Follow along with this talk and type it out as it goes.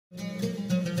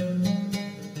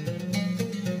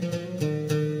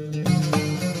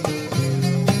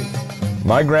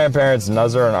My grandparents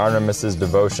Nazar and Artemis's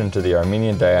devotion to the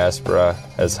Armenian diaspora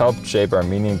has helped shape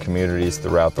Armenian communities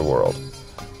throughout the world.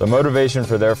 The motivation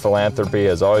for their philanthropy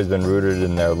has always been rooted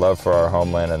in their love for our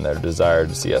homeland and their desire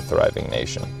to see a thriving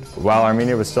nation. While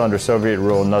Armenia was still under Soviet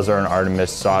rule, Nazar and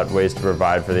Artemis sought ways to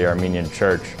provide for the Armenian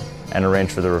Church and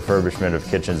arranged for the refurbishment of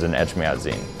kitchens in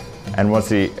Etchmiadzin. And once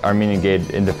the Armenian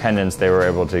gained independence, they were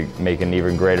able to make an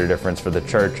even greater difference for the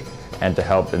church and to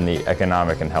help in the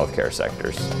economic and healthcare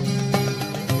sectors.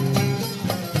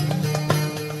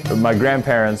 My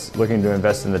grandparents, looking to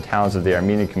invest in the talents of the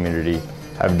Armenian community,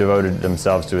 have devoted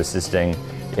themselves to assisting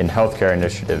in healthcare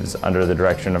initiatives under the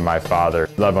direction of my father,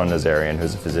 Holiness Nazarian,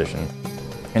 who's a physician.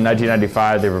 In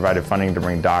 1995, they provided funding to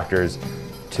bring doctors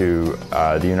to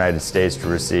the United States to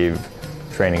receive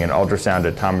training in ultrasound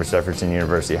at Thomas Jefferson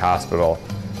University Hospital.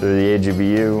 Through the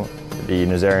AGBU, the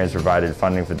Nazarians provided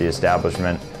funding for the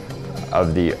establishment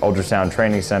of the ultrasound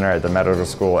training center at the medical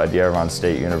school at Yerevan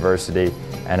State University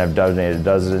and have donated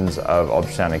dozens of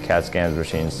ultrasound and CAT scan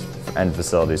machines and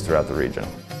facilities throughout the region.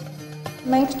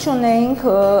 Մենք չունեինք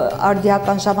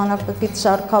արդիական ժամանակակից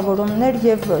սարքավորումներ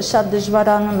եւ շատ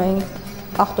դժվարանում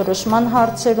էինք ախտորոշման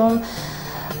հարցերում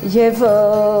եւ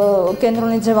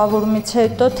կենտրոնի ձևավորումից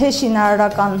հետո թե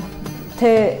շինարարական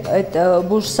թե այդ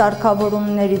բուժ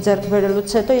սարքավորումների ձեռք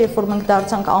բերելուց հետո երբ որ մենք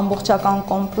դարձանք ամբողջական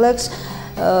կոմպլեքս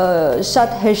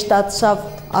շատ հեշտացավ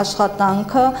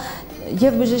աշխատանքը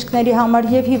եւ բժիշկների համար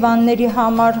եւ հիվանդների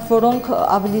համար, որոնք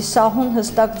ավելի սահուն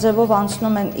հստակ ձևով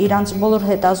անցնում են իրանց բոլոր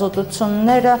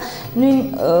հետազոտությունները, նույն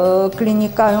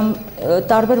կլինիկայում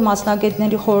տարբեր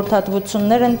մասնագետների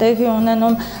խորհրդատվություններ են տեղի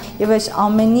ունենում եւ այս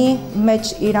ամենի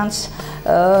մեջ իրանց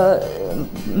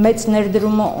մեծ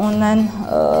ներդրումը ունեն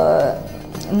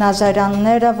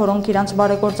Նազարյանները, որոնք իրանց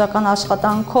բարեգործական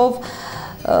աշխատանքով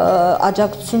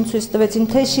աջակցություն ցույց տվեցին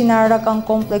թե շինարարական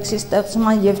կոմպլեքսի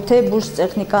ստեղծման եւ թե բուժ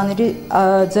տեխնիկաների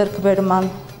ձեռքբերման.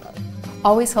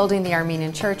 Always holding the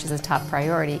Armenian Church as a top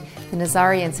priority, the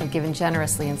Nazarians have given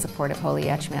generously in support of Holy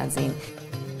Etchmiadzin.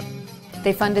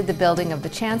 They funded the building of the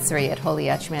chancery at Holy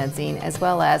Etchmiadzin as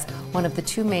well as one of the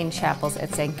two main chapels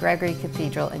at St. Gregory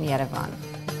Cathedral in Yerevan.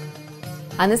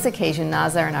 On this occasion,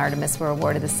 Nazar and Artemis were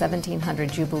awarded the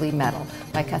 1700 Jubilee Medal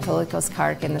by Catholicos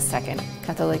Karekin II,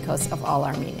 Catholicos of All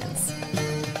Armenians.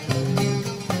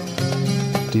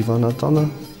 Դիվանատանը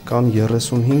կան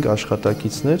 35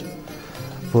 աշխատակիցներ,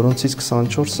 որոնցից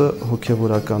 24-ը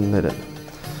հոգևորականներ են։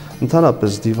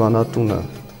 Ընդհանրապես դիվանատունը,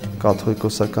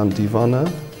 կաթողիկոսական դիվանը,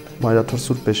 Մայրաթոր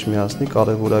Սուրբ Էջմիածնի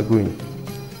կարևորագույն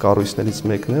կառույցներից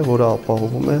մեկն է, որը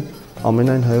ապահովում է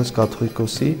ամենայն հայոց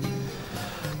կաթողիկոսի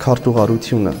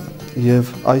քարտուղարությունը եւ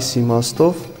այս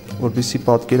իմաստով, որպեսզի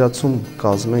պատկերացում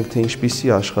կազմենք, թե ինչպիսի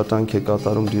աշխատանք է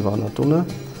կատարում դիվանատունը,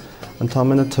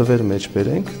 ընդամենը թվեր մեջ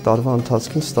բերենք, տարվա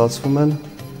ընթացքին ստացվում են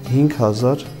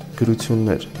 5000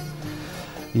 գրություններ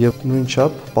եւ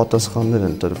նույնչափ պատասխաններ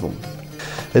են տրվում։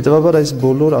 Հետևաբար այս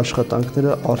բոլոր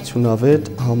աշխատանքները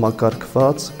արդյունավետ,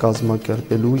 համակարգված,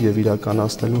 կազմակերպելու եւ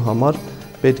իրականացնելու համար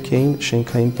պետք էին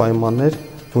շենքային պայմաններ,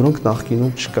 որոնք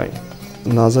նախկինում չկային։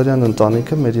 Նազարյան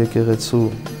ընտանիքը մեր եկեղեցու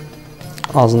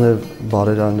ազնև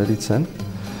բարերարներից են,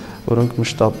 որոնք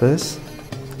մշտապես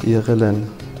եղել են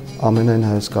ամենայն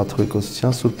հայոց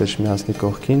կաթողիկոսության Սուրբ Էջմիածնի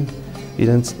կողքին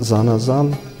իրենց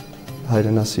զանազան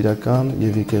հայրենասիրական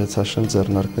եւ եկեղեցաշեն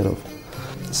ձեռնարկներով։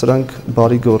 Սրանք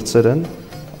բարի գործեր են,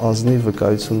 ազնիվ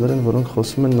վկայություններ են, որոնք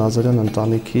խոսում են Նազարյան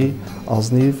ընտանիքի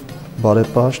ազնիվ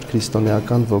բարեպաշտ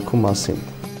քրիստոնեական ոգու մասին։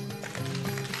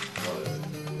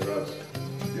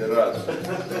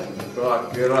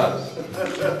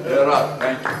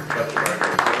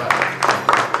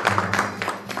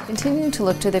 Continuing to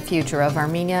look to the future of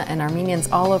Armenia and Armenians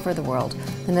all over the world,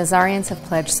 the Nazarians have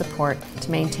pledged support to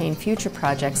maintain future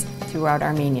projects throughout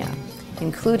Armenia,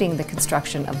 including the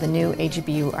construction of the new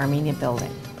AGBU Armenia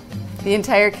building. The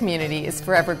entire community is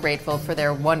forever grateful for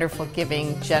their wonderful,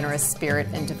 giving, generous spirit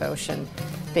and devotion.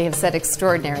 They have set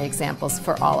extraordinary examples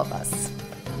for all of us.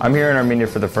 I'm here in Armenia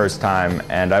for the first time,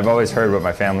 and I've always heard what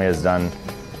my family has done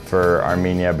for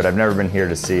Armenia, but I've never been here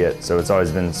to see it, so it's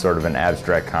always been sort of an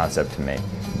abstract concept to me.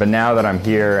 But now that I'm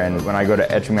here, and when I go to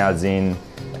Etchmiadzin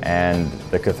and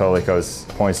the Catholicos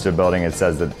points to a building, it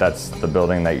says that that's the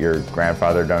building that your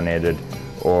grandfather donated,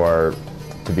 or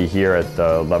to be here at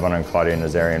the Levon and Claudia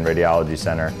Nazarian Radiology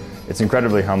Center, it's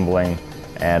incredibly humbling,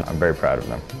 and I'm very proud of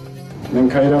them.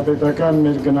 Մենք հայրապետական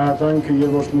մեր գնահատանքը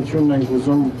եւ ողջունությունն ենք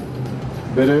ուզում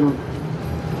բերել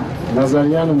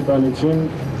Նազարյան ընտանիքին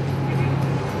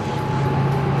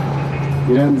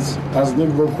իրենց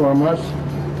ազնիվ ոգու համար,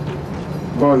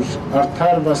 որ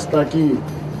արդար վաստակի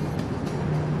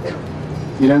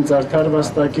իրենց արդար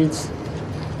վաստակից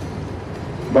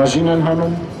բաժին են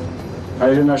հանում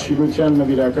հայրենաշինության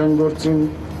նվիրական գործին,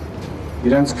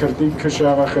 իրենց քրտինքը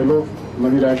շաղախելով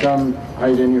նվիրական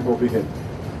հայրենի հողի հետ։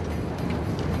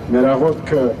 Մեր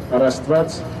աղոթքը առ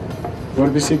Աստված,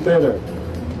 որպեսզի Տերը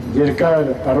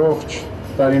երկար առողջ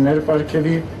տարիներ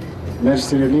պարգևի մեր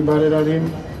սիրելի բարերարին,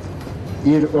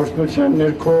 իր օրհնության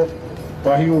ներքո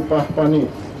պահի ու պահպանի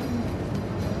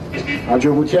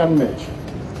հաջողության մեջ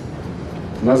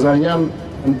Նազարյան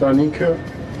ընտանիքը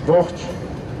ողջ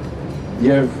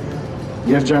եւ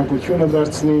երջանկությունը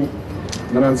դարձնի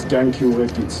նրանց կյանքի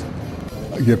ուղեկից։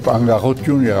 Երբ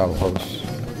անկախություն եղավ հոս,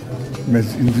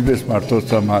 մեզ ինձ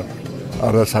մարդոց համար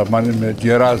առասարմանի մեջ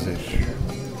երազ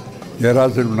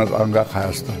էր ունած անկախ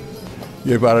Հայաստան։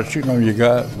 Եվ առաջին անգամ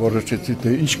եկա որոշեցի,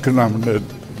 թե ինչ կնամն է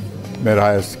մեր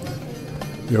Հայաստան։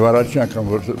 Եվ առաջին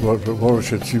անգամ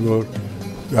որոշեցի, որ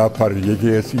գաղափար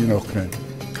եկեղեցին օգնեն,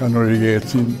 քան որ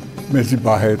եկեղեցին մեզի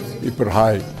բահեց իբր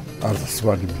հայ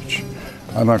արտասվանի մեջ։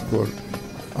 Անանք որ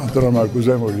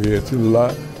անդրամագուզեմ որ եկեղեցին լա,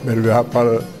 մեր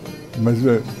գաղափարը մեզ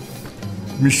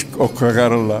միշտ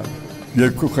օգնարը լա,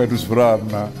 երկու խերուս վրա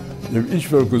առնա, եւ ինչ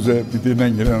որ գուզե պիտի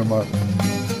նեն իրեն համար